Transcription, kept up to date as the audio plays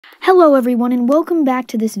Hello everyone and welcome back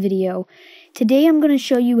to this video. Today I'm going to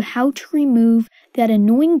show you how to remove that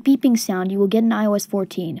annoying beeping sound you will get in iOS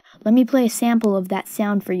 14. Let me play a sample of that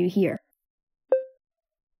sound for you here.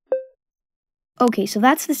 Okay, so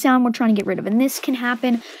that's the sound we're trying to get rid of, and this can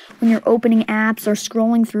happen when you're opening apps or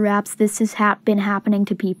scrolling through apps. This has been happening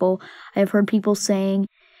to people. I've heard people saying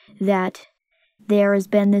that there has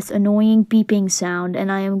been this annoying beeping sound,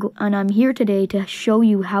 and I'm here today to show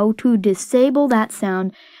you how to disable that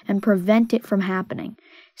sound and prevent it from happening.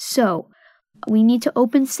 So we need to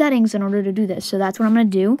open settings in order to do this. So that's what I'm going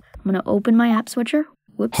to do. I'm going to open my app switcher.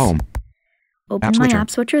 Whoops. Home. Open app my switcher. app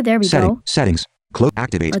switcher. There we go. Settings. Close.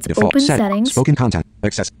 Activate. Let's Default open settings. Spoken content.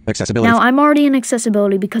 Accessibility. Now I'm already in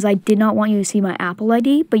accessibility because I did not want you to see my Apple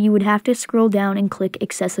ID, but you would have to scroll down and click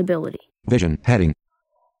accessibility. Vision. Heading.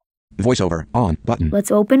 Voiceover. On. Button.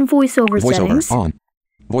 Let's open voiceover settings. Voiceover. On.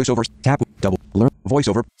 Voiceover. Tap. Double. Learn.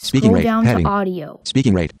 Voiceover. Speaking Scroll rate. down Heading. to audio.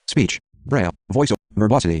 Speaking rate. Speech. Braille. Voiceover.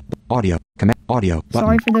 Verbosity. Audio. Command. Audio. Button.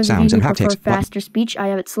 Sorry for those Sounds of you and who prefer haptics. faster speech. I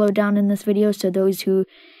have it slowed down in this video so those who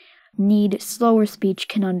need slower speech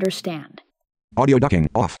can understand. Audio ducking.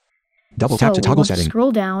 Off. Double tap to So toggle we'll setting.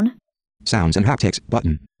 scroll down Sounds and haptics.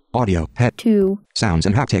 Button. Audio. Head. to Sounds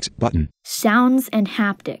and haptics. Button. sounds and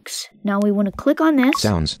haptics. Now we want to click on this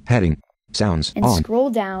Sounds. Heading. Sounds. and On. scroll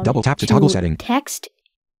down Double tap to toggle setting. text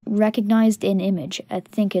recognized in image, I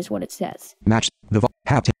think is what it says. Match the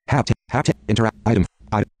haptic interact item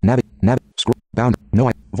scroll bound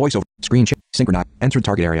voiceover screen synchronize entered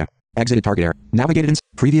target area exited target area navigated in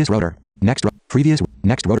previous rotor next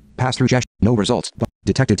rotor pass through gesture no results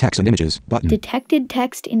detected text and images button Detected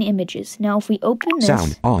text in images. Now if we open this,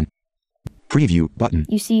 sound on preview button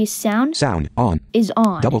you see sound on is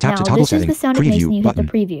on. double tap now to toggle this setting is the sound it makes preview when you button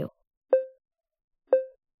hit the preview.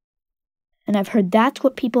 And I've heard that's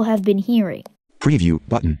what people have been hearing. preview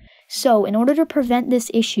button So in order to prevent this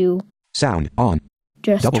issue, sound on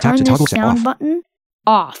just double tap turn to this toggle sound off. button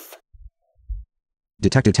off.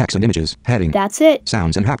 detected text and images heading That's it.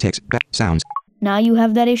 sounds and haptics sounds Now you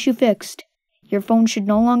have that issue fixed. Your phone should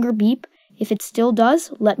no longer beep. If it still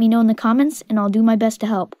does, let me know in the comments and I'll do my best to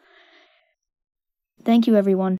help. Thank you, everyone.